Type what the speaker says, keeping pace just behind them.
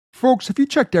Folks, have you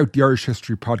checked out the Irish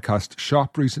History Podcast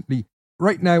shop recently?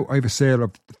 Right now, I have a sale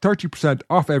of 30%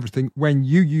 off everything when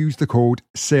you use the code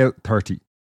SALE30.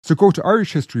 So go to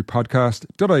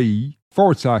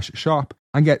irishhistorypodcast.ie/shop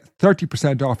and get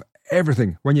 30% off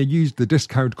everything when you use the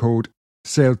discount code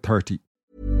SALE30.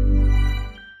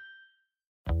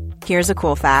 Here's a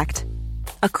cool fact.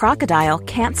 A crocodile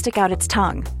can't stick out its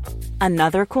tongue.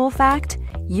 Another cool fact,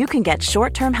 you can get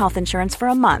short-term health insurance for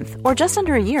a month or just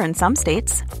under a year in some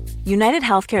states. United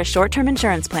Healthcare short-term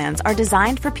insurance plans are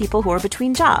designed for people who are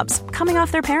between jobs, coming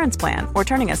off their parents' plan, or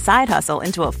turning a side hustle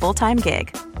into a full-time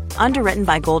gig. Underwritten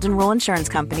by Golden Rule Insurance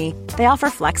Company, they offer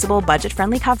flexible,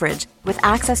 budget-friendly coverage with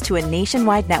access to a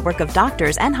nationwide network of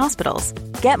doctors and hospitals.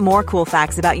 Get more cool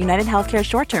facts about United Healthcare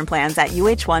short-term plans at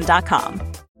uh1.com.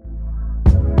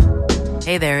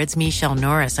 Hey there, it's Michelle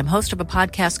Norris. I'm host of a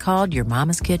podcast called Your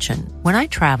Mama's Kitchen. When I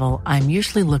travel, I'm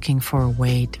usually looking for a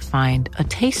way to find a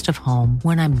taste of home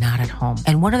when I'm not at home.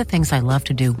 And one of the things I love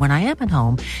to do when I am at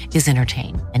home is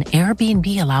entertain. And Airbnb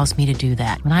allows me to do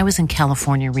that. When I was in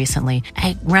California recently,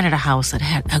 I rented a house that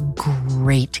had a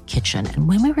great kitchen. And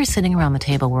when we were sitting around the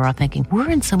table, we were all thinking,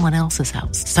 we're in someone else's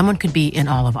house. Someone could be in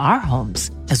all of our homes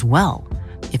as well.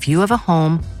 If you have a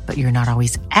home, but you're not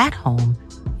always at home,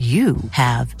 you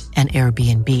have an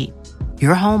Airbnb.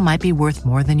 Your home might be worth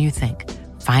more than you think.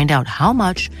 Find out how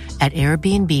much at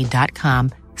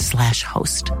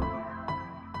airbnb.com/host.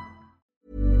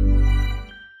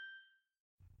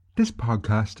 This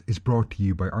podcast is brought to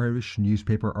you by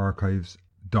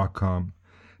IrishNewspaperArchives.com,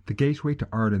 the gateway to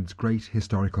Ireland's great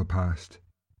historical past.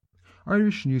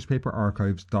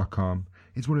 IrishNewspaperArchives.com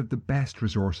is one of the best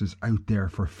resources out there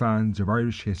for fans of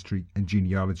Irish history and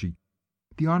genealogy.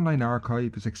 The online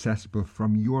archive is accessible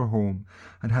from your home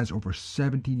and has over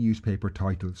 70 newspaper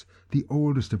titles, the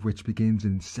oldest of which begins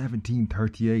in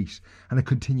 1738 and it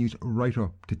continues right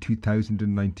up to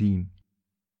 2019.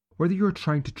 Whether you're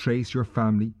trying to trace your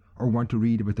family or want to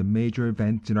read about the major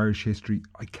events in Irish history,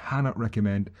 I cannot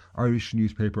recommend Irish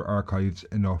Newspaper Archives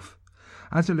enough.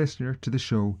 As a listener to the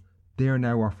show, they are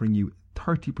now offering you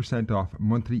 30% off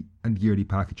monthly and yearly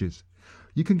packages.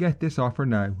 You can get this offer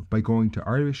now by going to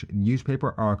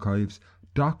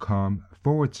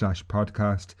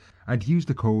IrishNewspaperArchives.com/podcast and use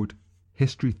the code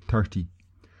HISTORY30.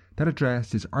 That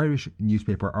address is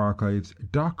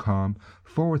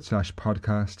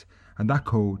IrishNewspaperArchives.com/podcast and that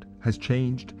code has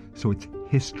changed, so it's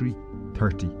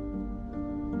HISTORY30.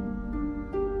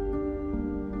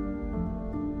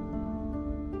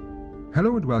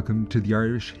 Hello and welcome to the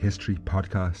Irish History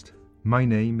Podcast. My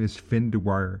name is Finn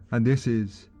Dwyer and this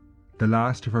is The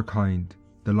Last of Her Kind,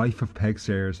 The Life of Peig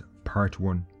Sayers, Part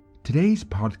 1. Today's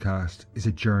podcast is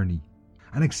a journey,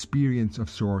 an experience of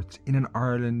sorts in an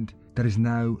Ireland that is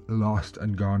now lost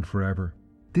and gone forever.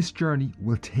 This journey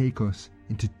will take us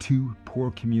into two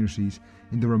poor communities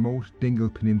in the remote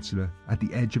Dingle Peninsula at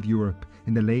the edge of Europe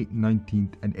in the late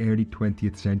 19th and early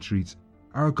 20th centuries.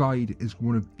 Our guide is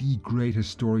one of the greatest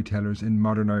storytellers in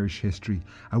modern Irish history,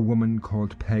 a woman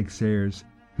called Peig Sayers,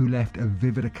 who left a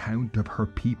vivid account of her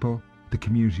people, the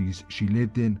communities she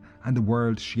lived in and the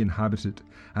world she inhabited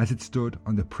as it stood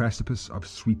on the precipice of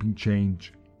sweeping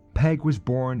change. Peig was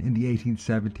born in the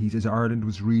 1870s as Ireland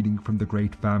was reeling from the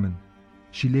Great Famine.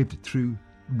 She lived through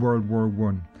World War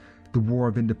I, the War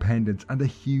of Independence and the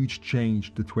huge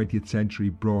change the 20th century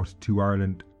brought to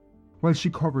Ireland. While she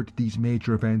covered these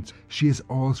major events, she has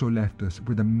also left us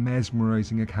with a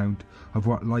mesmerising account of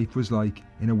what life was like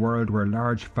in a world where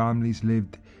large families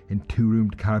lived in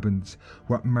two-roomed cabins,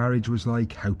 what marriage was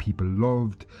like, how people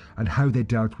loved, and how they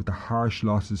dealt with the harsh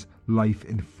losses life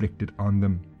inflicted on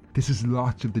them. This is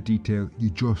lots of the detail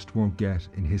you just won't get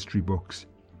in history books.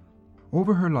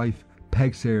 Over her life,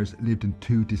 Peig Sayers lived in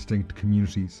two distinct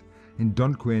communities, in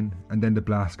Dunquin and then the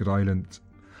Blasket Islands.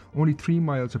 Only 3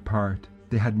 miles apart,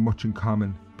 they had much in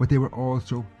common, but they were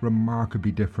also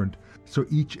remarkably different, so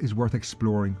each is worth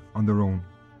exploring on their own.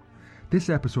 This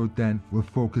episode then will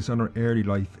focus on her early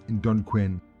life in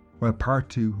Dunquin, while part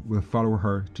 2 will follow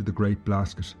her to the Great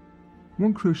Blasket.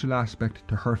 One crucial aspect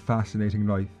to her fascinating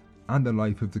life, and the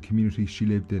life of the community she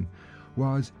lived in,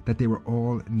 was that they were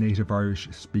all native Irish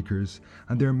speakers,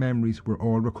 and their memories were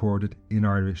all recorded in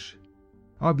Irish.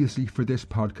 Obviously for this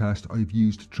podcast I've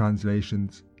used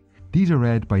translations. These are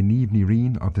read by Niamh Ní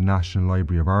Riain of the National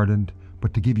Library of Ireland,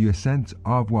 but to give you a sense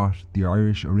of what the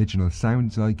Irish original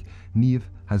sounds like, Niamh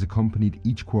has accompanied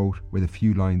each quote with a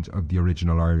few lines of the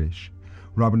original Irish.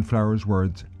 Robin Flower's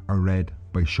words are read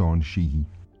by Sean Sheehy.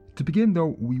 To begin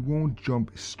though, we won't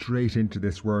jump straight into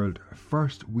this world.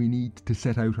 First we need to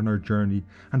set out on our journey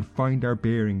and find our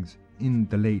bearings in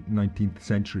the late 19th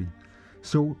century.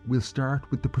 So we'll start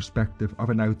with the perspective of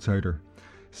an outsider,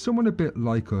 someone a bit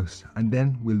like us, and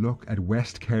then we'll look at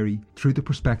West Kerry through the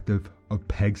perspective of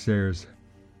Peig Sayers.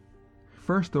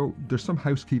 First though, there's some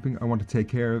housekeeping I want to take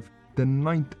care of. The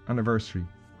 9th anniversary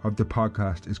of the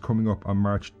podcast is coming up on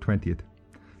March 20th.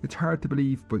 It's hard to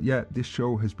believe, but yeah, this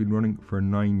show has been running for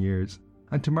 9 years.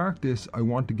 And to mark this, I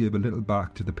want to give a little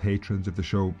back to the patrons of the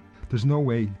show. There's no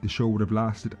way the show would have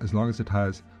lasted as long as it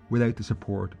has without the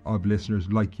support of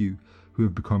listeners like you who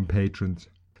have become patrons.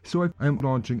 So I am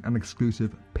launching an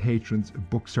exclusive patrons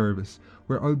book service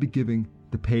where I'll be giving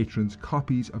the patrons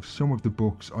copies of some of the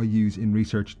books I use in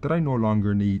research that I no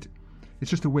longer need. It's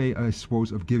just a way, I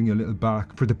suppose, of giving a little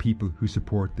back for the people who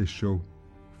support this show.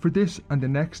 For this and the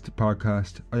next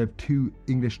podcast, I have 2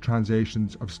 English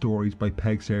translations of stories by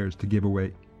Peig Sayers to give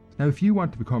away. Now, if you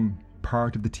want to become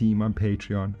part of the team on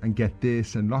Patreon and get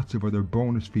this and lots of other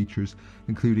bonus features,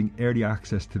 including early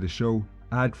access to the show,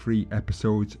 ad-free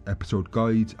episodes, episode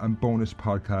guides and bonus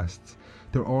podcasts,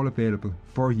 they're all available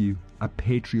for you at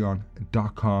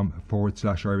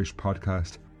patreon.com/Irish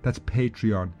podcast. That's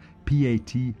Patreon,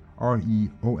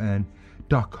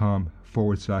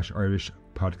 patreon.com/Irish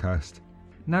podcast.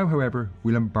 Now, however,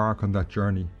 we'll embark on that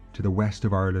journey to the west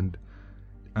of Ireland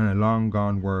and a long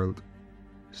gone world,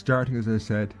 starting, as I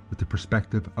said, with the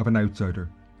perspective of an outsider,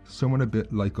 someone a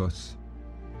bit like us.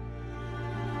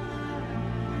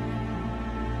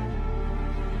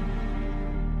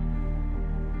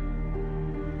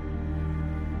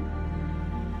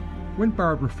 When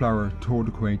Barbara Flower told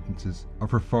acquaintances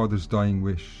of her father's dying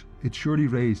wish, it surely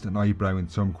raised an eyebrow in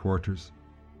some quarters.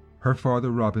 Her father,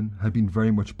 Robin, had been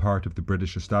very much part of the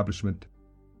British establishment.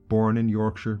 Born in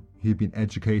Yorkshire, he had been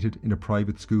educated in a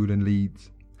private school in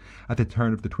Leeds. At the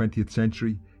turn of the 20th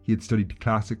century, he had studied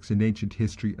classics and ancient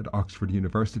history at Oxford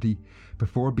University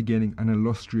before beginning an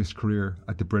illustrious career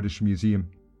at the British Museum.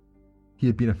 He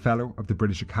had been a Fellow of the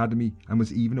British Academy and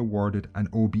was even awarded an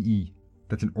OBE,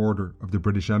 that's an Order of the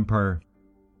British Empire.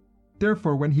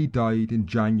 Therefore, when he died in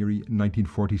January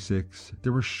 1946,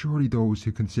 there were surely those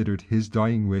who considered his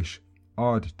dying wish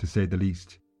odd, to say the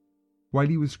least. While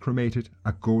he was cremated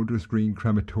at Golders Green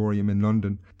Crematorium in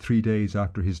London 3 days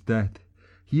after his death,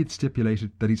 he had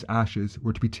stipulated that his ashes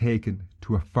were to be taken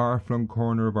to a far-flung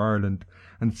corner of Ireland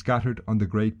and scattered on the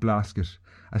Great Blasket,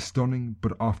 a stunning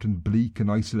but often bleak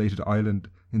and isolated island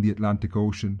in the Atlantic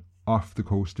Ocean off the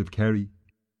coast of Kerry.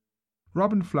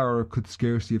 Robin Flower could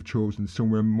scarcely have chosen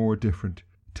somewhere more different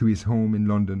to his home in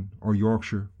London or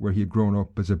Yorkshire, where he had grown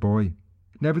up as a boy.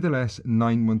 Nevertheless,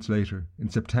 9 months later, in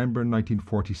September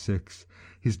 1946,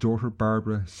 his daughter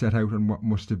Barbara set out on what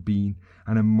must have been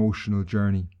an emotional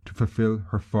journey to fulfil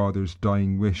her father's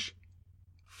dying wish.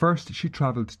 First she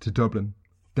travelled to Dublin,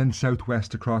 then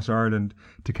southwest across Ireland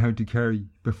to County Kerry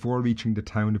before reaching the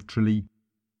town of Tralee.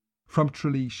 From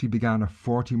Tralee she began a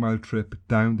 40-mile trip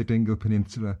down the Dingle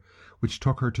Peninsula, which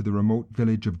took her to the remote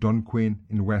village of Dunquin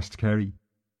in West Kerry,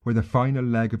 where the final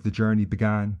leg of the journey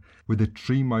began with a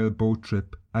 3-mile boat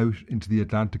trip out into the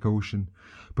Atlantic Ocean,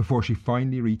 before she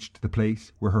finally reached the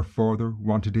place where her father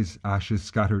wanted his ashes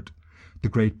scattered, the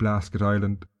Great Blasket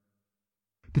Island.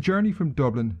 The journey from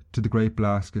Dublin to the Great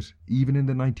Blasket, even in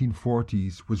the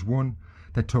 1940s, was one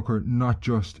that took her not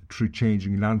just through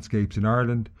changing landscapes in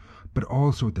Ireland, but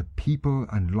also the people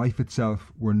and life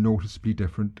itself were noticeably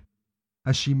different.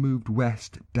 As she moved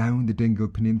west down the Dingle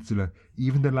Peninsula,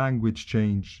 even the language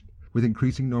changed, with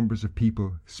increasing numbers of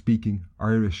people speaking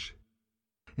Irish.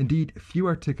 Indeed, few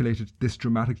articulated this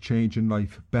dramatic change in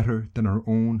life better than her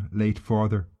own late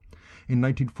father. In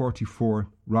 1944,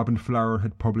 Robin Flower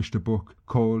had published a book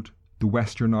called The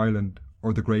Western Island,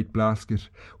 or The Great Blasket,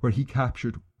 where he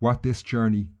captured what this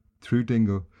journey through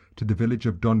Dingle to the village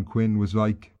of Dunquin was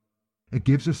like. It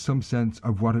gives us some sense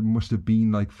of what it must have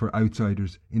been like for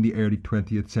outsiders in the early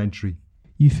 20th century.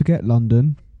 You forget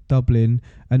London, Dublin,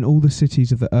 and all the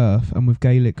cities of the earth, and with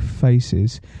Gaelic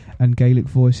faces and Gaelic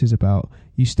voices about,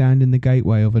 you stand in the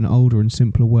gateway of an older and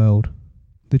simpler world.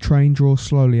 The train draws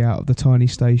slowly out of the tiny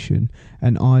station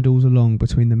and idles along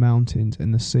between the mountains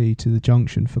and the sea to the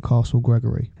junction for Castle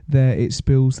Gregory. There it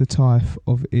spills the tithe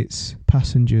of its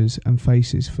passengers and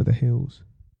faces for the hills.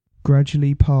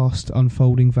 Gradually past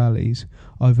unfolding valleys,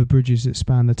 over bridges that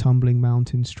span the tumbling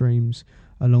mountain streams,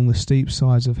 along the steep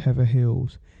sides of heather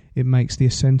hills, it makes the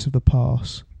ascent of the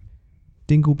pass.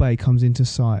 Dingle Bay comes into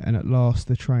sight, and at last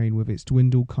the train, with its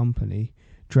dwindled company,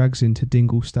 drags into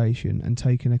Dingle Station, and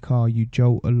taking a car you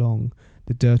jolt along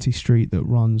the dirty street that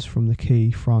runs from the quay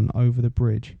front over the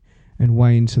bridge and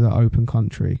way into the open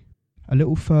country. A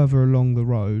little further along the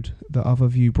road, the other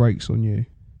view breaks on you.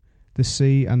 The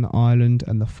sea and the island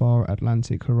and the far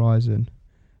Atlantic horizon.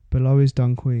 Below is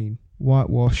Dunquin,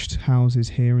 whitewashed houses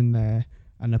here and there,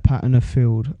 and a pattern of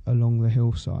field along the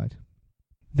hillside.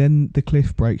 Then the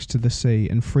cliff breaks to the sea,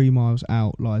 and 3 miles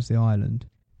out lies the island.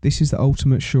 This is the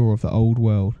ultimate shore of the old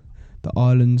world, the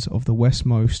islands of the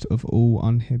westmost of all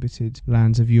uninhabited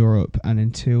lands of Europe, and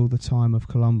until the time of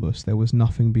Columbus there was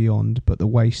nothing beyond but the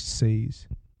waste seas.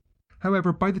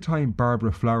 However, by the time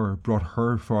Barbara Flower brought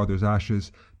her father's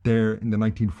ashes there in the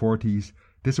 1940s,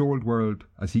 this old world,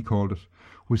 as he called it,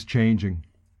 was changing.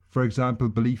 For example,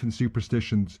 belief in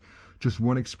superstitions, just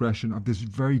one expression of this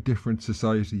very different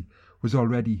society, was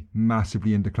already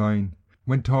massively in decline.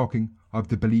 When talking of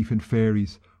the belief in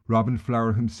fairies, Robin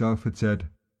Flower himself had said,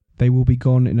 "They will be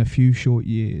gone in a few short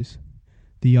years.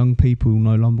 The young people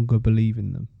no longer believe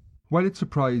in them." While it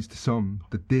surprised some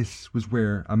that this was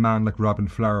where a man like Robin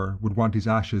Flower would want his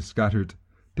ashes scattered,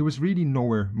 there was really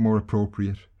nowhere more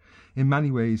appropriate. In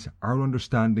many ways, our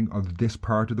understanding of this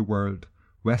part of the world,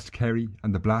 West Kerry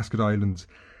and the Blasket Islands,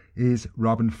 is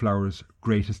Robin Flower's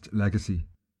greatest legacy.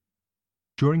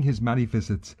 During his many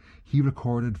visits, he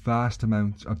recorded vast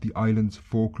amounts of the island's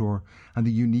folklore and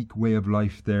the unique way of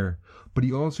life there, but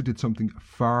he also did something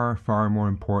far, far more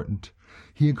important.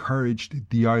 He encouraged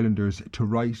the islanders to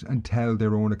write and tell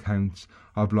their own accounts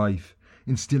of life,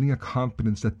 instilling a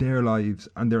confidence that their lives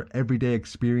and their everyday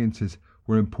experiences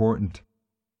were important.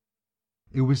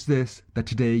 It was this that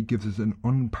today gives us an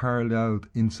unparalleled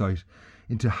insight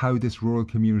into how this rural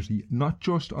community, not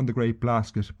just on the Great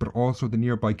Blasket, but also the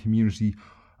nearby community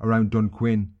around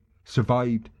Dunquin,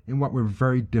 survived in what were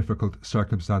very difficult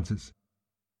circumstances.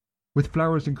 With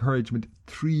Flower's encouragement,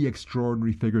 3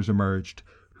 extraordinary figures emerged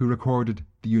who recorded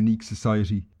the unique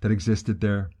society that existed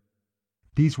there.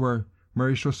 These were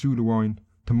Maurice O'Sulliwine,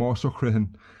 Tomás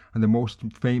O'Crihan, and the most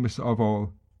famous of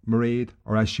all, Mairead,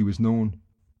 or as she was known,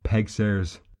 Peg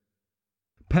Sayers.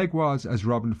 Peg was, as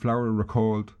Robin Flower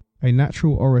recalled, a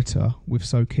natural orator with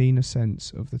so keen a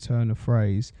sense of the turn of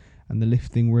phrase and the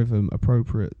lifting rhythm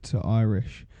appropriate to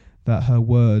Irish that her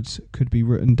words could be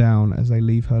written down as they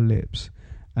leave her lips,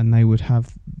 and they would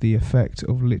have the effect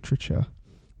of literature,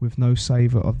 with no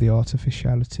savour of the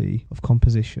artificiality of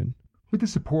composition. With the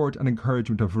support and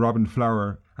encouragement of Robin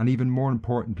Flower, and even more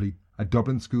importantly, a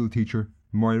Dublin school teacher,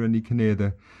 Moira Ní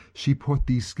Ceannaide, she put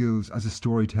these skills as a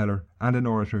storyteller and an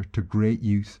orator to great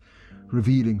use,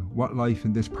 revealing what life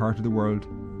in this part of the world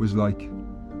was like.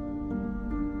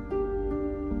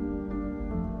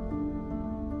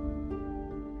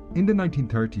 In the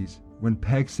 1930s, when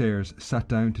Peg Sayers sat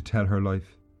down to tell her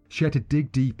life, she had to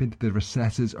dig deep into the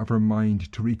recesses of her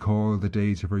mind to recall the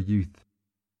days of her youth.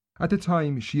 At the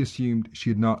time, she assumed she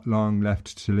had not long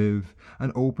left to live,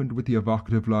 and opened with the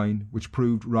evocative line which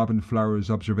proved Robin Flower's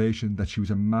observation that she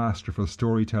was a masterful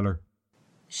storyteller.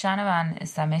 Shanavan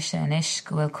is Samisha Anish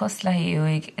go bhfuil cos leithí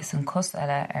uig is an cos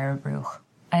eile ar a brúch.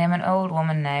 I am an old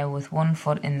woman now with one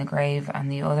foot in the grave and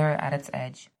the other at its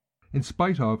edge. In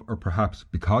spite of, or perhaps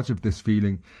because of this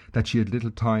feeling that she had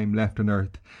little time left on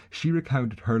earth, she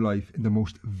recounted her life in the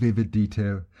most vivid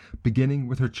detail, beginning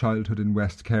with her childhood in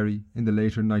West Kerry in the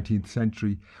later 19th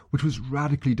century, which was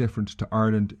radically different to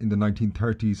Ireland in the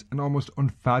 1930s and almost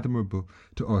unfathomable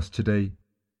to us today.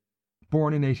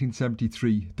 Born in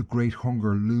 1873, the Great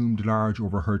Hunger loomed large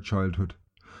over her childhood.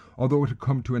 Although it had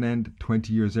come to an end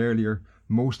 20 years earlier,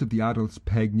 most of the adults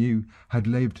Peg knew had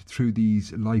lived through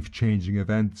these life-changing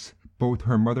events. Both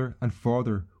her mother and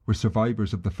father were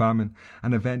survivors of the famine,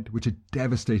 an event which had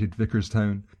devastated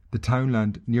Vickerstown, the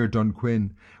townland near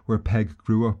Dunquin, where Peg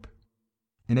grew up.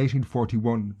 In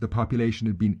 1841, the population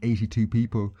had been 82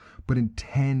 people, but in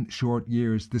 10 short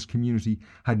years this community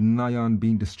had nigh on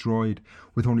been destroyed,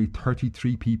 with only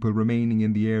 33 people remaining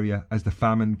in the area as the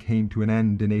famine came to an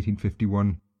end in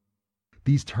 1851.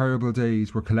 These terrible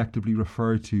days were collectively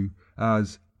referred to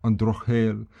as An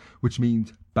Drochail, which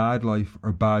means bad life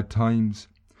or bad times.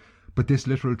 But this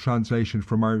literal translation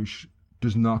from Irish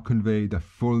does not convey the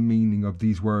full meaning of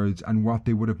these words and what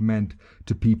they would have meant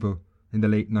to people in the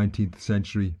late 19th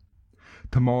century.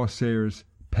 Tomás Sayers,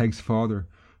 Peg's father,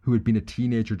 who had been a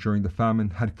teenager during the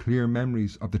famine, had clear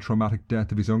memories of the traumatic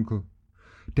death of his uncle.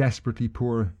 Desperately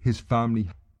poor, his family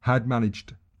had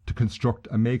managed to construct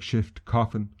a makeshift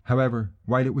coffin. However,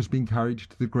 while it was being carried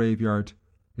to the graveyard,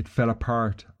 it fell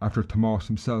apart after Tomás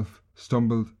himself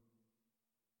stumbled.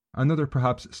 Another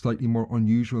perhaps slightly more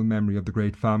unusual memory of the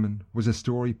Great Famine was a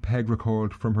story Peg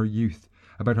recalled from her youth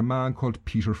about a man called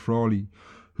Peter Frawley,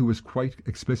 who was quite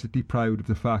explicitly proud of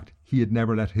the fact he had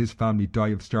never let his family die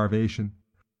of starvation.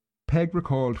 Peg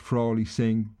recalled Frawley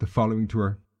saying the following to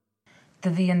her. The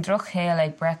bhí an drochail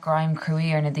ag brec raim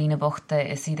cruí ar na dtína buchta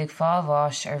is iad ag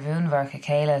fábháis ar bhúnmhar a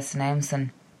chéile san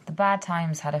Amson. The bad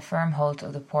times had a firm hold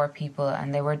of the poor people,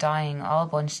 and they were dying all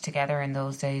bunched together in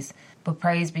those days. But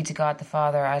praise be to God the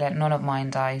Father, I let none of mine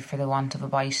die for the want of a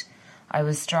bite. I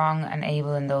was strong and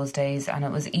able in those days, and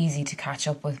it was easy to catch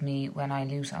up with me when I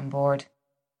loot on board.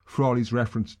 Frawley's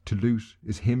reference to loot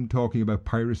is him talking about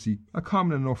piracy, a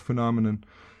common enough phenomenon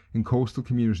in coastal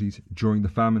communities during the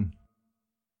famine.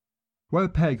 While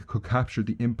Peg could capture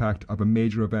the impact of a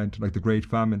major event like the Great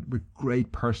Famine with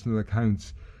great personal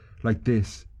accounts like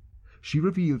this, she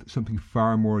revealed something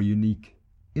far more unique.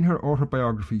 In her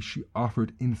autobiography, she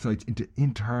offered insights into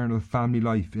internal family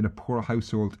life in a poor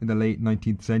household in the late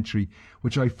 19th century,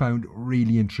 which I found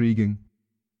really intriguing.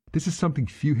 This is something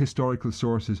few historical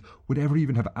sources would ever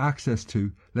even have access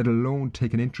to, let alone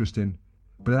take an interest in.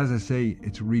 But as I say,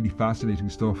 it's really fascinating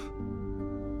stuff.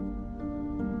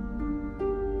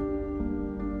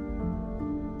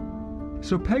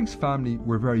 So Peg's family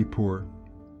were very poor,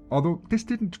 although this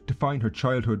didn't define her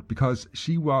childhood because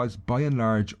she was by and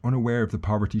large unaware of the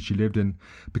poverty she lived in,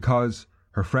 because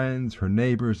her friends, her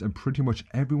neighbours and pretty much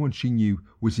everyone she knew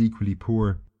was equally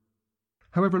poor.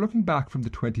 However, looking back from the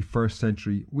 21st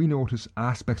century, we notice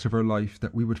aspects of her life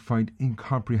that we would find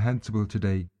incomprehensible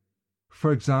today.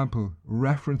 For example,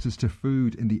 references to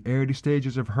food in the early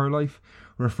stages of her life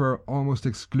refer almost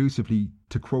exclusively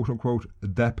to quote-unquote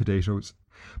the potatoes,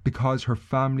 because her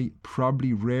family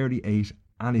probably rarely ate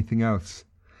anything else.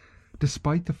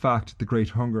 Despite the fact the Great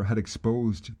Hunger had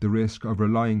exposed the risk of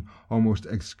relying almost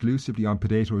exclusively on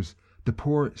potatoes, the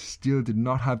poor still did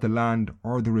not have the land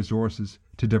or the resources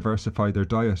to diversify their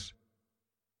diet.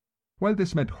 While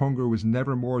this meant hunger was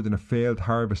never more than a failed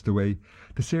harvest away,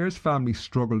 the Sayers family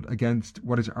struggled against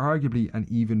what is arguably an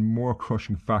even more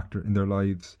crushing factor in their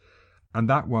lives, and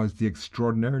that was the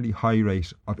extraordinarily high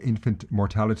rate of infant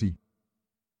mortality.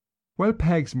 While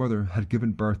Peg's mother had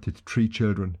given birth to 3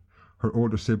 children, her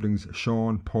older siblings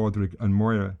Sean, Padraig and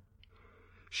Moira,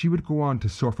 she would go on to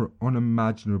suffer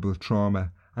unimaginable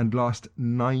trauma and lost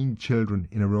 9 children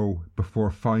in a row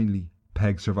before finally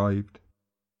Peg survived.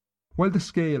 While the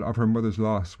scale of her mother's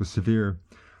loss was severe,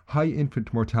 high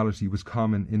infant mortality was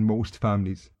common in most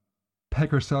families. Peg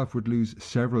herself would lose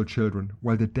several children,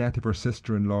 while the death of her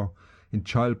sister-in-law in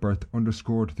childbirth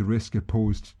underscored the risk it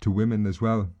posed to women as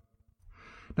well.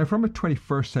 Now, from a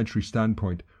 21st century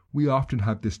standpoint, we often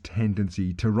have this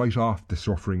tendency to write off the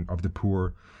suffering of the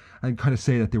poor and kind of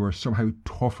say that they were somehow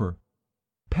tougher.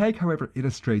 Peg, however,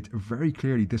 illustrates very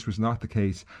clearly this was not the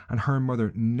case, and her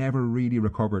mother never really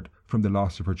recovered from the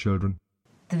loss of her children.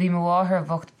 The bhí mháthar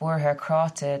bhucht buairthe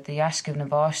cráta the eascimh na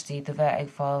báistí the bheith ag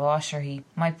fáil bháisirí.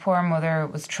 My poor mother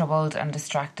was troubled and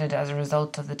distracted as a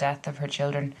result of the death of her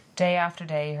children. Day after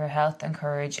day, her health and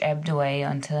courage ebbed away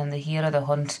until in the heel of the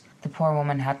hunt, the poor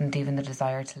woman hadn't even the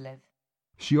desire to live.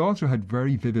 She also had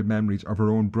very vivid memories of her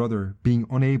own brother being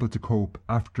unable to cope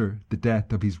after the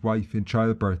death of his wife in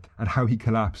childbirth and how he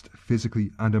collapsed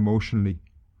physically and emotionally.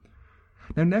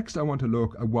 Now next I want to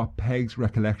look at what Peg's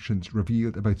recollections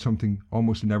revealed about something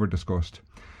almost never discussed.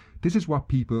 This is what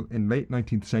people in late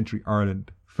 19th century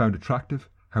Ireland found attractive,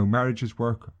 how marriages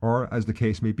work, or as the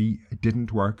case may be,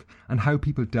 didn't work, and how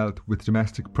people dealt with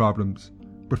domestic problems.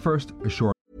 But first, a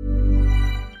short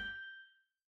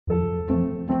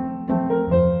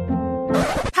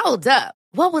Hold up.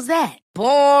 What was that?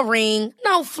 Boring.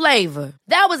 No flavor.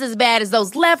 That was as bad as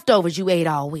those leftovers you ate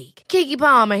all week. Keke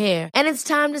Palmer here, and it's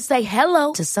time to say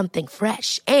hello to something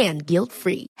fresh and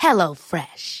guilt-free.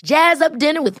 HelloFresh. Jazz up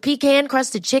dinner with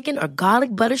pecan-crusted chicken or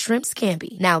garlic butter shrimp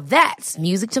scampi. Now that's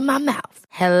music to my mouth.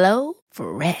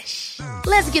 HelloFresh.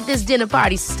 Let's get this dinner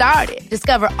party started.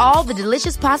 Discover all the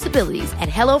delicious possibilities at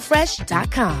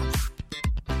HelloFresh.com.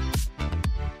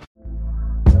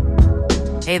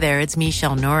 Hey there, it's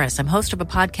Michelle Norris. I'm host of a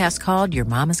podcast called Your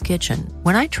Mama's Kitchen.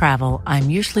 When I travel, I'm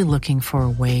usually looking for a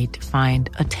way to find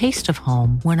a taste of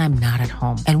home when I'm not at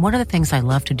home. And one of the things I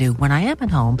love to do when I am at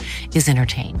home is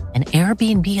entertain. And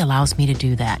Airbnb allows me to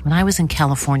do that. When I was in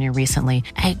California recently,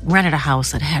 I rented a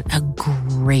house that had a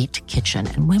great kitchen.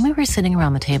 And when we were sitting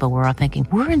around the table, we were all thinking,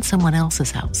 we're in someone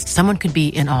else's house. Someone could be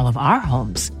in all of our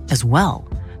homes as well.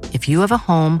 If you have a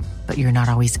home, but you're not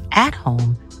always at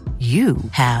home, you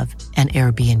have an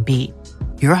Airbnb.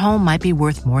 Your home might be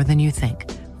worth more than you think.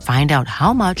 Find out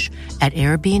how much at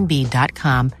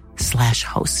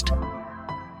airbnb.com/host.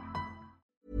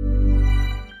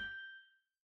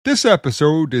 This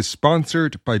episode is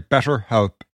sponsored by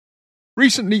BetterHelp.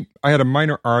 Recently, I had a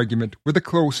minor argument with a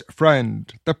close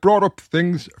friend that brought up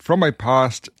things from my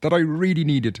past that I really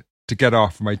needed to get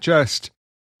off my chest.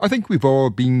 I think we've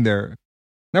all been there.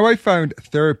 Now, I found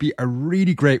therapy a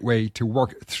really great way to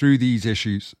work through these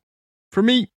issues. For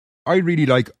me, I really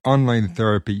like online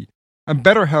therapy, And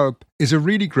BetterHelp is a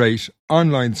really great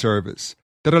online service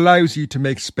that allows you to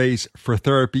make space for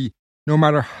therapy no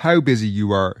matter how busy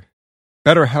you are.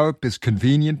 BetterHelp is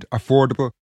convenient,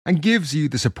 affordable, and gives you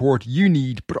the support you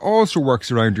need, but also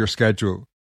works around your schedule.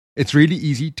 It's really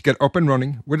easy to get up and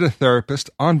running with a therapist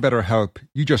on BetterHelp.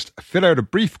 You just fill out a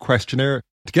brief questionnaire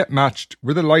to get matched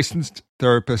with a licensed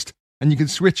therapist, and you can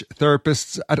switch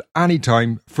therapists at any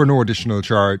time for no additional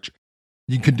charge.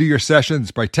 You can do your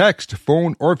sessions by text,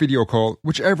 phone, or video call,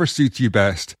 whichever suits you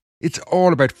best. It's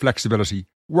all about flexibility,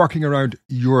 working around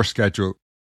your schedule.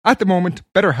 At the moment,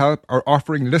 BetterHelp are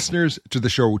offering listeners to the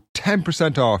show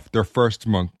 10% off their first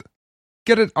month.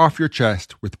 Get it off your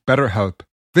chest with BetterHelp.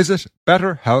 Visit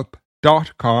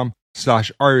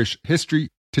betterhelp.com/Irish history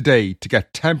today to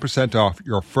get 10% off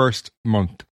your first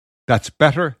month. That's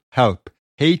BetterHelp,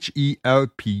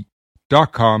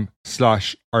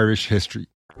 HELP.com/Irish history.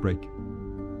 Break.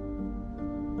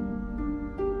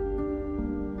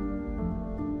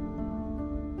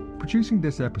 Producing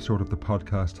this episode of the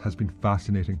podcast has been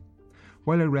fascinating.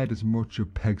 While I read as much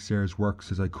of Peg Sayers'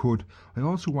 works as I could, I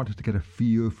also wanted to get a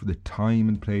feel for the time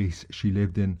and place she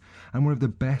lived in, and one of the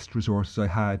best resources I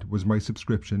had was my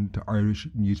subscription to Irish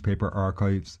Newspaper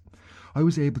Archives. I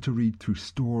was able to read through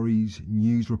stories,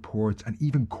 news reports, and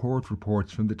even court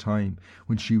reports from the time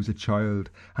when she was a child,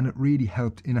 and it really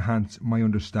helped enhance my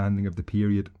understanding of the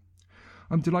period.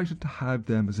 I'm delighted to have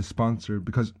them as a sponsor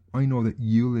because I know that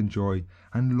you'll enjoy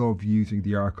and love using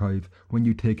the archive when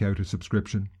you take out a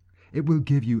subscription. It will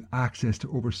give you access to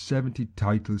over 70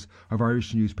 titles of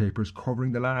Irish newspapers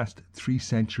covering the last 3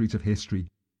 centuries of history.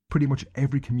 Pretty much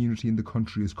every community in the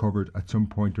country is covered at some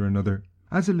point or another.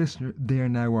 As a listener, they are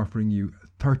now offering you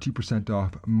 30%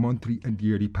 off monthly and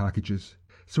yearly packages.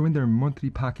 So in their monthly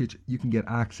package, you can get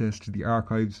access to the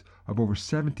archives of over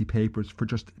 70 papers for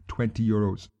just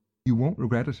 €20. You won't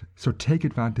regret it, so take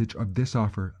advantage of this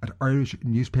offer at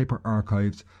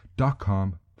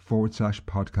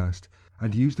irishnewspaperarchives.com/podcast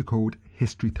and use the code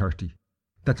HISTORY30.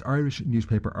 That's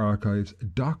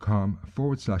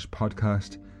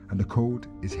irishnewspaperarchives.com/podcast and the code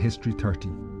is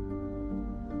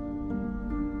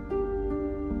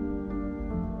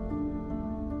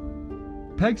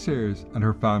HISTORY30. Peg Sayers and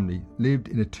her family lived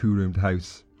in a 2-roomed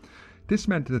house. This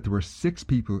meant that there were 6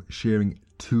 people sharing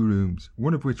 2 rooms,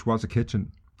 one of which was a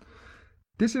kitchen.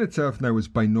 This in itself now was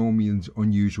by no means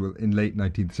unusual in late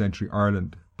 19th century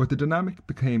Ireland, but the dynamic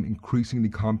became increasingly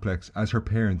complex as her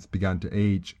parents began to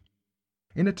age.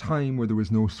 In a time where there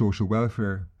was no social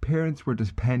welfare, parents were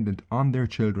dependent on their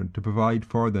children to provide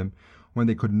for them when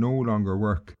they could no longer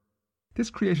work. This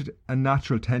created a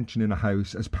natural tension in a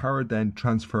house as power then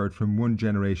transferred from one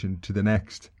generation to the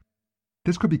next.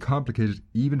 This could be complicated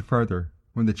even further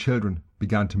when the children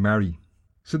began to marry.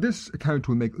 So this account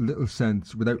will make little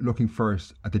sense without looking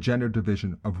first at the gender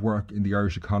division of work in the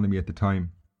Irish economy at the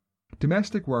time.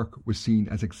 Domestic work was seen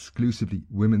as exclusively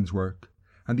women's work,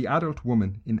 and the adult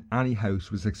woman in any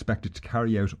house was expected to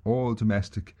carry out all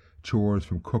domestic chores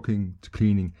from cooking to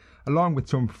cleaning, along with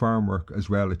some farm work as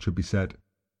well, it should be said.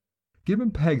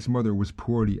 Given Peg's mother was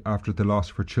poorly after the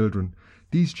loss of her children,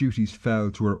 these duties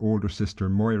fell to her older sister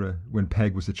Moira when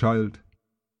Peg was a child.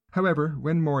 However,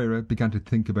 when Moira began to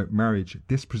think about marriage,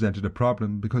 this presented a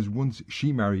problem because once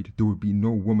she married, there would be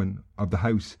no woman of the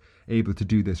house able to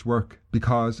do this work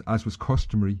because, as was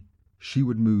customary, she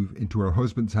would move into her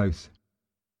husband's house.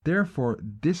 Therefore,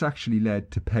 this actually led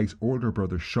to Peg's older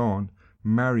brother Sean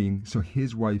marrying so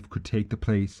his wife could take the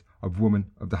place of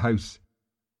woman of the house.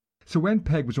 So when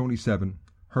Peg was only 7,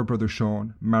 her brother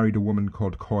Sean married a woman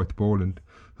called Corth Boland,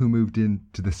 who moved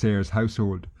into the Sayers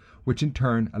household, which in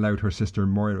turn allowed her sister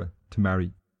Moira to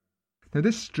marry. Now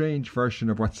this strange version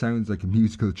of what sounds like a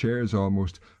musical chairs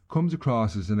almost comes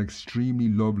across as an extremely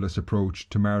loveless approach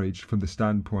to marriage from the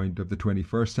standpoint of the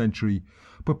 21st century,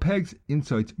 but Peg's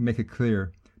insights make it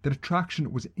clear that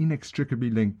attraction was inextricably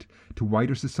linked to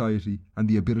wider society and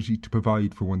the ability to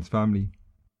provide for one's family.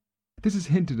 This is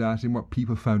hinted at in what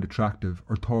people found attractive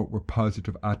or thought were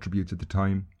positive attributes at the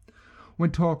time. When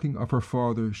talking of her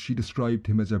father, she described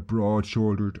him as a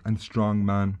broad-shouldered and strong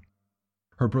man.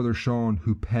 Her brother Sean,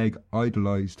 who Peg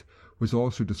idolised, was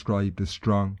also described as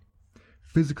strong.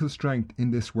 Physical strength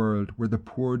in this world, where the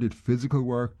poor did physical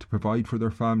work to provide for their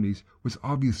families, was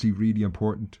obviously really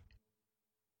important.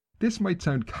 This might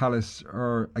sound callous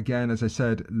or, again, as I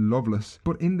said, loveless,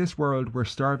 but in this world where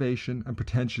starvation and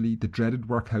potentially the dreaded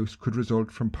workhouse could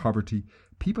result from poverty,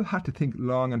 people had to think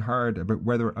long and hard about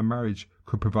whether a marriage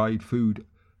could provide food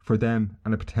for them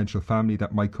and a potential family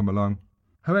that might come along.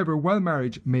 However, while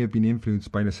marriage may have been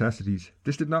influenced by necessities,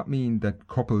 this did not mean that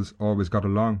couples always got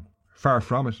along. Far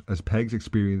from it, as Peg's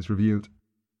experience revealed.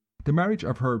 The marriage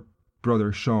of her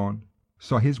brother Sean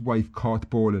saw his wife Cath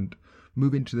Boland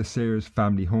move into the Sayers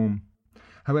family home.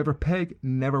 However, Peg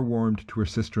never warmed to her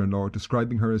sister-in-law,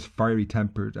 describing her as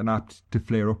fiery-tempered and apt to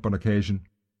flare up on occasion.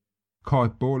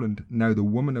 Cath Boland, now the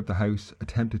woman of the house,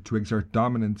 attempted to exert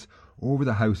dominance over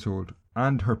the household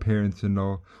and her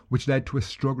parents-in-law, which led to a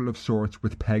struggle of sorts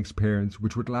with Peg's parents,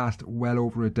 which would last well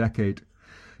over a decade.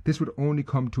 This would only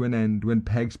come to an end when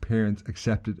Peg's parents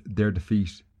accepted their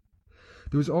defeat.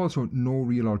 There was also no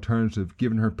real alternative,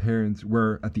 given her parents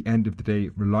were, at the end of the day,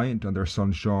 reliant on their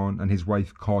son Sean and his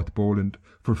wife Cath Boland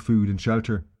for food and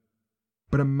shelter.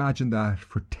 But imagine that,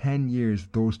 for 10 years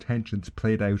those tensions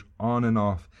played out on and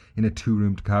off in a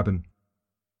 2-roomed cabin.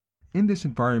 In this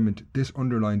environment, this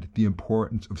underlined the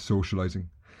importance of socialising.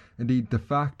 Indeed, the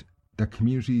fact that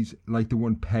communities like the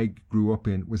one Peg grew up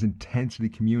in was intensely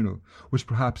communal was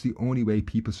perhaps the only way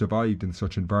people survived in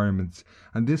such environments,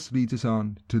 and this leads us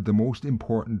on to the most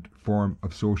important form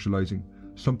of socialising,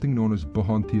 something known as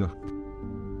buhantíocht.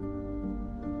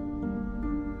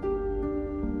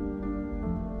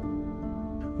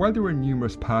 While there were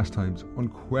numerous pastimes,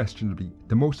 unquestionably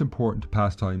the most important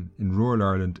pastime in rural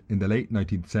Ireland in the late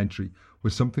 19th century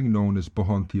was something known as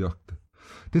buhantíocht.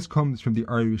 This comes from the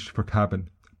Irish for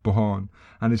cabin, buhan,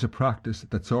 and is a practice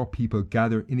that saw people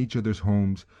gather in each other's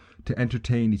homes to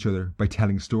entertain each other by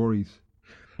telling stories.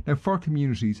 Now, for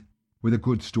communities with a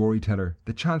good storyteller,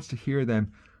 the chance to hear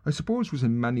them, I suppose, was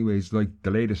in many ways like the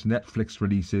latest Netflix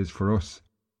release is for us.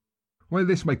 While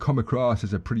this might come across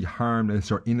as a pretty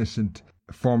harmless or innocent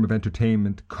form of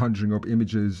entertainment, conjuring up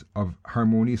images of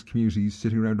harmonious communities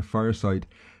sitting around a fireside,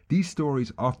 these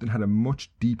stories often had a much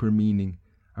deeper meaning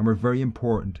and were very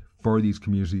important for these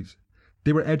communities.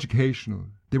 They were educational.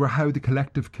 They were how the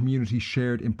collective community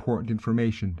shared important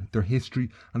information, their history,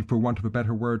 and for want of a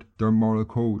better word, their moral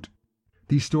code.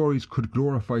 These stories could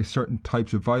glorify certain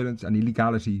types of violence and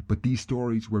illegality, but these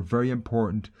stories were very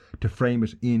important to frame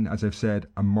it in, as I've said,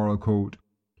 a moral code.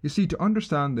 You see, to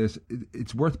understand this,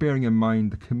 it's worth bearing in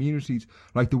mind that communities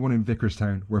like the one in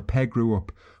Vickerstown, where Peg grew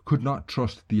up, could not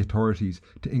trust the authorities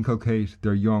to inculcate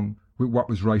their young with what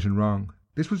was right and wrong.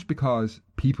 This was because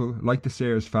people, like the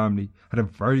Sayers family, had a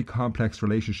very complex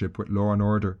relationship with law and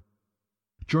order.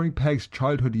 During Peg's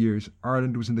childhood years,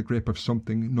 Ireland was in the grip of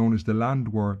something known as the Land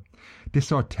War. This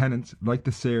saw tenants, like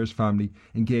the Sayers family,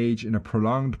 engage in a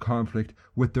prolonged conflict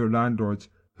with their landlords,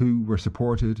 who were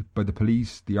supported by the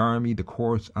police, the army, the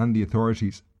courts and the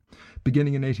authorities.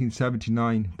 Beginning in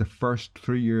 1879, the first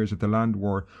 3 years of the Land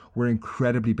War were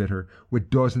incredibly bitter, with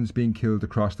dozens being killed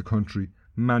across the country,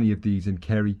 many of these in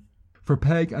Kerry. For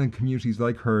Peg and communities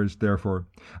like hers, therefore,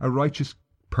 a righteous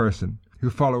person who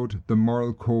followed the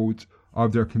moral codes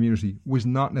of their community was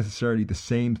not necessarily the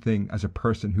same thing as a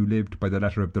person who lived by the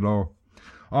letter of the law.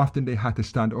 Often they had to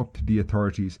stand up to the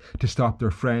authorities to stop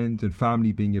their friends and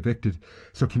family being evicted,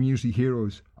 so community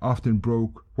heroes often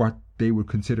broke what they would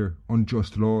consider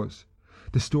unjust laws.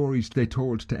 The stories they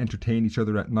told to entertain each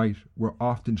other at night were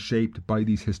often shaped by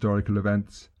these historical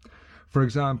events. For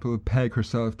example, Peg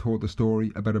herself told the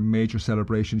story about a major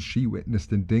celebration she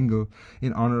witnessed in Dingle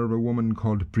in honour of a woman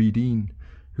called Brideen,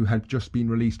 who had just been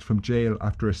released from jail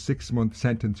after a 6-month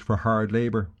sentence for hard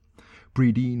labour.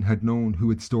 Brideen had known who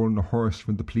had stolen a horse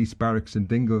from the police barracks in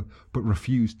Dingle, but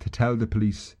refused to tell the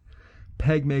police.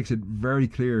 Peg makes it very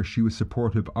clear she was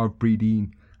supportive of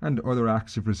Brideen and other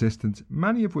acts of resistance,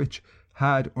 many of which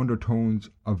had undertones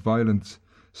of violence,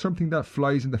 something that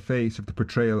flies in the face of the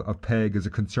portrayal of Peg as a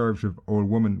conservative old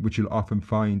woman, which you'll often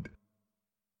find.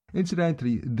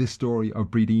 Incidentally, this story of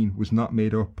Brideen was not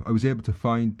made up. I was able to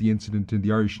find the incident in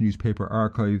the Irish newspaper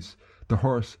archives. The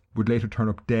horse would later turn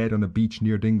up dead on a beach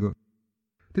near Dingle.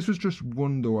 This was just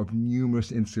one, though, of numerous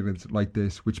incidents like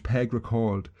this which Peg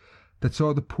recalled that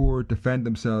saw the poor defend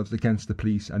themselves against the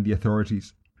police and the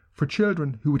authorities. For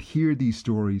children who would hear these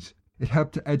stories, it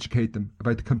helped to educate them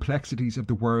about the complexities of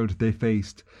the world they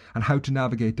faced and how to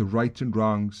navigate the rights and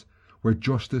wrongs where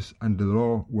justice and the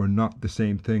law were not the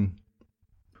same thing.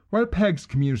 While Peg's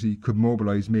community could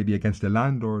mobilise maybe against a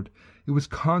landlord, it was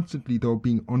constantly, though,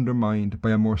 being undermined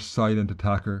by a more silent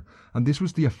attacker, and this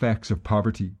was the effects of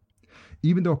poverty.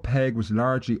 Even though Peg was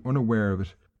largely unaware of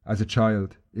it as a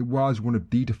child, it was one of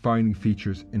the defining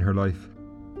features in her life.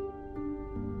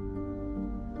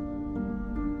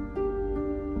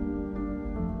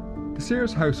 The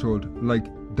Sayers household, like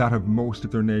that of most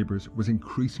of their neighbours, was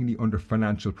increasingly under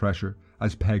financial pressure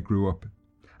as Peg grew up.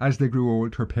 As they grew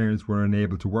old, her parents were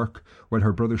unable to work, while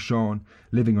her brother Sean,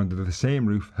 living under the same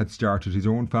roof, had started his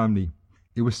own family.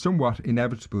 It was somewhat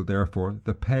inevitable, therefore,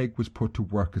 that Peg was put to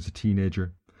work as a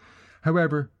teenager.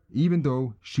 However, even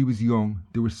though she was young,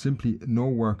 there was simply no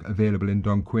work available in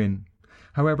Dunquin,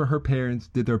 However, her parents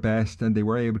did their best and they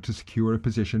were able to secure a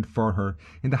position for her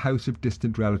in the house of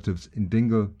distant relatives in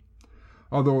Dingle.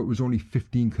 Although it was only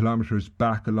 15 kilometres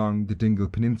back along the Dingle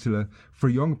Peninsula, for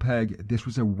young Peg this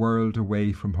was a world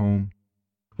away from home.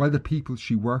 While the people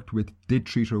she worked with did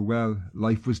treat her well,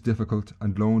 life was difficult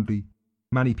and lonely.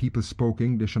 Many people spoke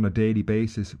English on a daily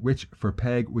basis, which for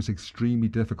Peg was extremely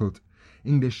difficult.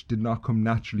 English did not come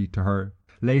naturally to her.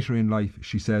 Later in life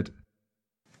she said,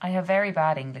 "I have very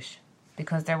bad English,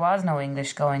 because there was no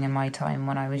English going in my time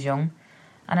when I was young.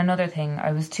 And another thing,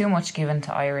 I was too much given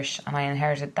to Irish and I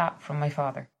inherited that from my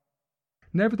father."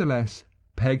 Nevertheless,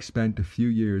 Peg spent a few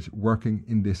years working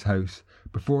in this house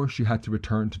before she had to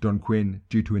return to Dunquin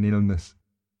due to an illness.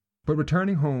 But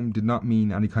returning home did not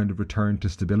mean any kind of return to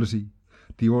stability.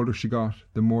 The older she got,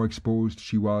 the more exposed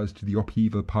she was to the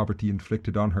upheaval poverty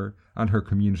inflicted on her and her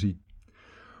community.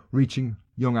 Reaching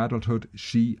young adulthood,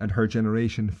 she and her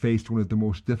generation faced one of the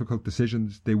most difficult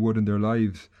decisions they would in their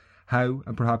lives: how,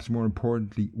 and perhaps more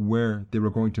importantly, where they were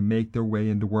going to make their way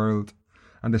in the world.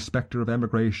 And the spectre of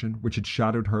emigration, which had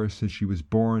shadowed her since she was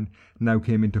born, now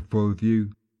came into full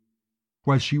view.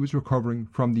 While she was recovering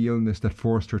from the illness that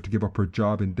forced her to give up her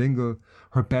job in Dingle,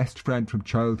 her best friend from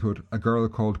childhood, a girl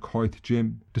called Coith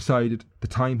Jim, decided the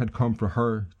time had come for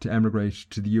her to emigrate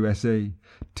to the USA,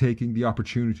 taking the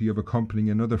opportunity of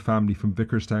accompanying another family from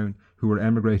Vickerstown who were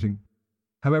emigrating.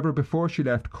 However, before she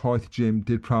left, Coith Jim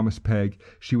did promise Peg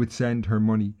she would send her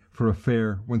money for a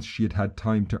fare once she had had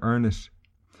time to earn it.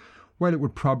 While it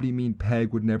would probably mean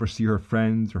Peg would never see her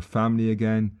friends or family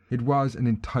again, it was an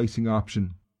enticing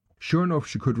option. Sure enough,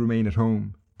 she could remain at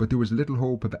home, but there was little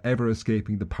hope of ever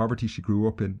escaping the poverty she grew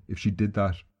up in if she did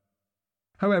that.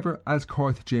 However, as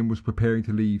Coith Jim was preparing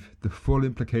to leave, the full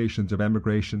implications of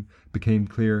emigration became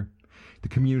clear. The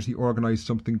community organised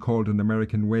something called an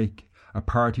American Wake, a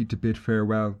party to bid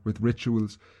farewell with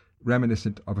rituals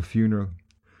reminiscent of a funeral.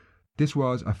 This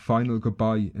was a final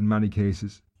goodbye in many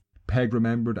cases. Peg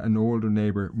remembered an older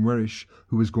neighbour, Murish,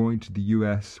 who was going to the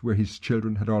US, where his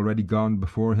children had already gone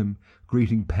before him,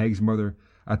 greeting Peg's mother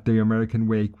at the American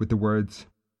Wake with the words,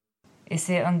 "Is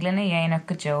it an gline dhéanach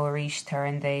go Joe a rís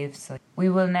tuireann Dave, so we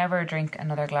will never drink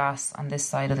another glass on this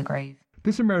side of the grave."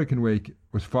 This American Wake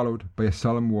was followed by a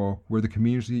solemn walk where the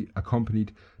community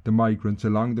accompanied the migrants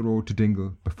along the road to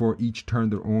Dingle before each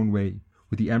turned their own way,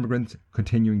 with the emigrants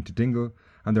continuing to Dingle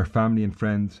and their family and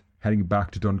friends heading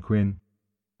back to Dunquin.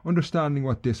 Understanding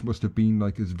what this must have been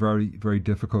like is very, very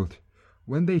difficult.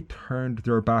 When they turned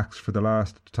their backs for the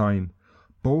last time,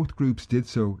 both groups did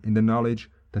so in the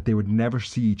knowledge that they would never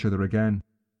see each other again.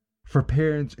 For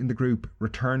parents in the group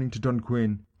returning to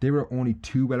Dunquin, they were only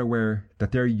too well aware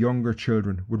that their younger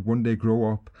children would one day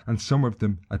grow up, and some of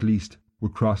them, at least,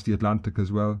 would cross the Atlantic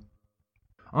as well.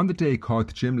 On the day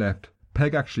Coith Jim left,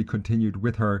 Peg actually continued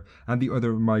with her and the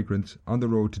other migrants on the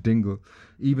road to Dingle,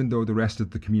 even though the rest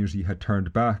of the community had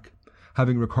turned back.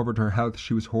 Having recovered her health,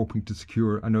 she was hoping to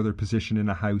secure another position in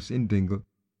a house in Dingle,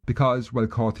 because while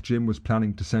Coith Jim was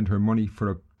planning to send her money for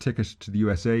a ticket to the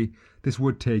USA, this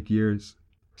would take years.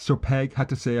 So Peg had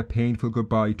to say a painful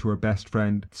goodbye to her best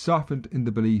friend, softened in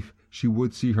the belief she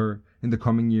would see her in the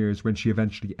coming years when she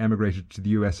eventually emigrated to the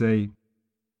USA.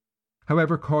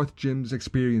 However, Coith Jim's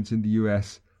experience in the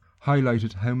US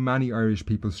highlighted how many Irish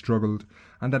people struggled,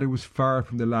 and that it was far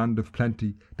from the land of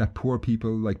plenty that poor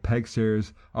people like Peg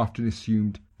Sayers often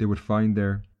assumed they would find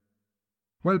there.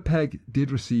 While Peg did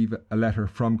receive a letter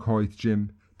from Coith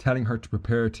Jim telling her to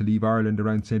prepare to leave Ireland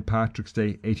around St. Patrick's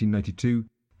Day 1892,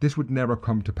 this would never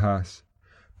come to pass.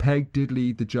 Peg did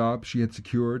leave the job she had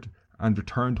secured and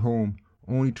returned home,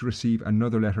 only to receive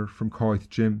another letter from Coith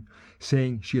Jim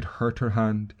saying she had hurt her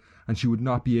hand and she would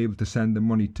not be able to send the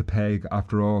money to Peg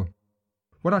after all.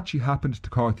 What actually happened to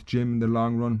Coith Jim in the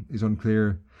long run is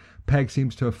unclear. Peg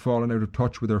seems to have fallen out of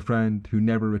touch with her friend, who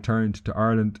never returned to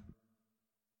Ireland.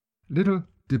 Little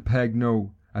did Peg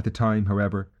know at the time,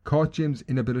 however, Coith Jim's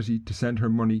inability to send her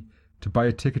money to buy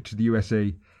a ticket to the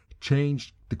USA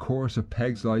changed the course of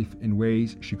Peg's life in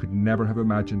ways she could never have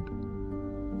imagined.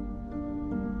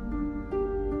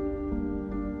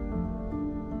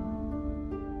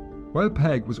 While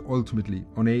Peg was ultimately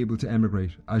unable to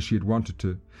emigrate as she had wanted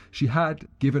to, she had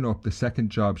given up the second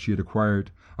job she had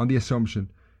acquired on the assumption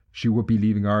she would be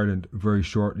leaving Ireland very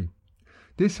shortly.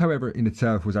 This, however, in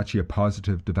itself was actually a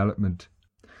positive development.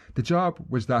 The job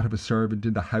was that of a servant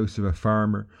in the house of a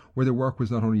farmer, where the work was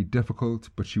not only difficult,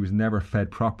 but she was never fed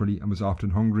properly and was often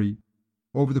hungry.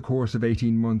 Over the course of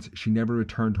 18 months, she never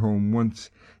returned home once,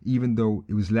 even though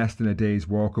it was less than a day's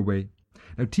walk away.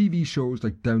 Now, TV shows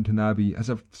like Downton Abbey, as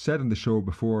I've said on the show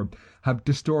before, have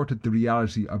distorted the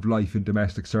reality of life in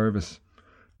domestic service.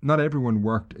 Not everyone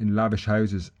worked in lavish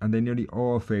houses, and they nearly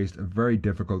all faced very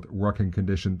difficult working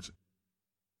conditions.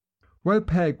 While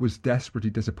Peg was desperately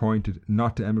disappointed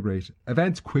not to emigrate,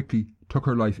 events quickly took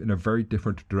her life in a very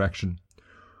different direction.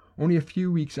 Only a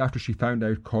few weeks after she found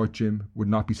out Coach Jim would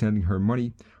not be sending her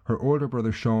money, her older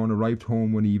brother Sean arrived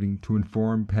home one evening to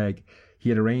inform Peg he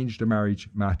had arranged a marriage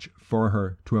match for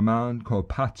her to a man called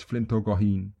Pat Flint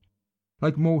O'Goheen.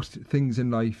 Like most things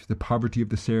in life, the poverty of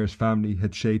the Sayers family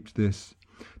had shaped this.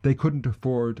 They couldn't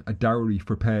afford a dowry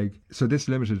for Peg, so this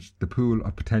limited the pool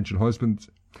of potential husbands.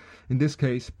 In this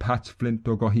case, Pat Flint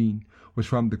O'Goheen was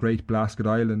from the Great Blasket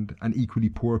Island, an equally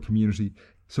poor community,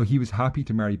 so he was happy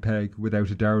to marry Peg without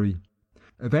a dowry.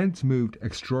 Events moved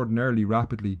extraordinarily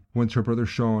rapidly once her brother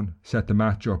Sean set the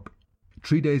match up.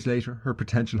 3 days later, her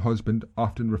potential husband,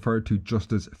 often referred to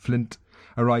just as Flint,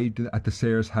 arrived at the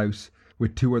Sayers' house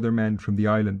with 2 other men from the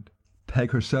island.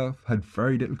 Peg herself had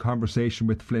very little conversation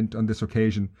with Flint on this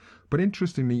occasion, but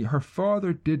interestingly, her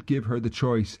father did give her the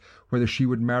choice whether she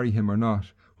would marry him or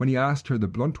not, when he asked her the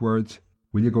blunt words,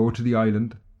 "Will you go to the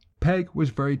island?" Peg was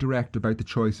very direct about the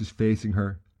choices facing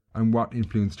her and what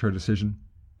influenced her decision.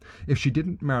 If she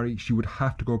didn't marry, she would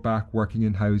have to go back working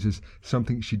in houses,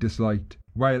 something she disliked,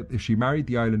 while if she married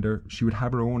the islander, she would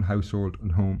have her own household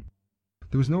and home.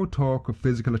 There was no talk of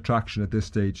physical attraction at this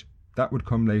stage. That would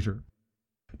come later.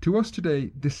 To us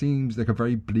today, this seems like a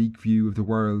very bleak view of the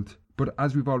world, but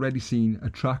as we've already seen,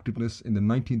 attractiveness in the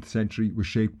 19th century was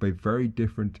shaped by very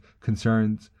different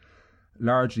concerns,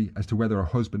 largely as to whether a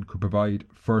husband could provide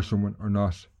for someone or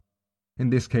not. In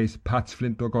this case, Pat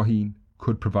Flint O'Goheen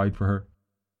could provide for her.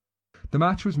 The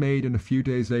match was made, and a few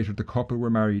days later the couple were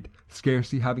married,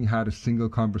 scarcely having had a single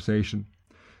conversation.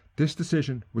 This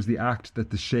decision was the act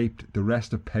that shaped the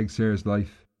rest of Peg Sayers'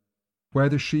 life.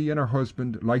 Whether she and her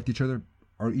husband liked each other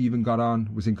or even got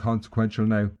on was inconsequential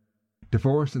now.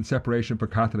 Divorce and separation for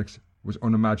Catholics was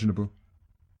unimaginable.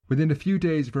 Within a few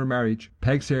days of her marriage,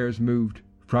 Peg Sayers moved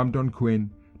from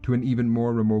Dunquin to an even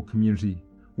more remote community,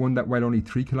 one that, while only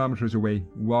 3 kilometres away,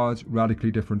 was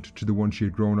radically different to the one she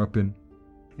had grown up in.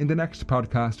 In the next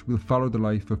podcast, we'll follow the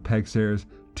life of Peg Sayers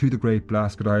to the Great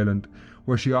Blasket Island,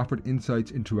 where she offered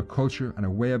insights into a culture and a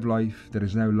way of life that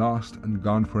is now lost and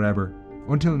gone forever.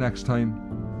 Until next time,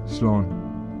 Slán.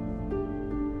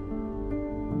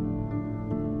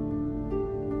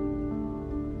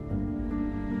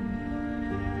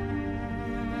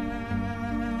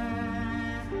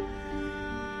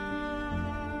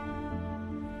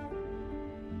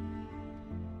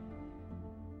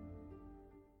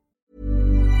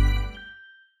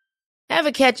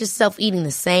 Ever catch yourself eating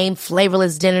the same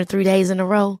flavorless dinner 3 days in a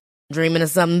row? Dreaming of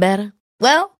something better?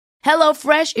 Well,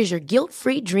 HelloFresh is your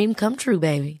guilt-free dream come true,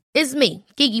 baby. It's me,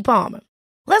 Keke Palmer.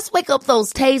 Let's wake up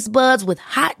those taste buds with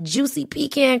hot, juicy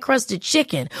pecan-crusted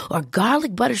chicken or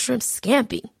garlic butter shrimp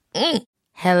scampi.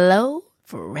 Hello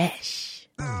Fresh.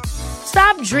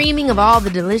 Stop dreaming of all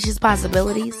the delicious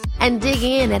possibilities and dig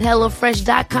in at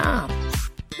HelloFresh.com.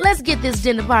 Let's get this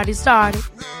dinner party started.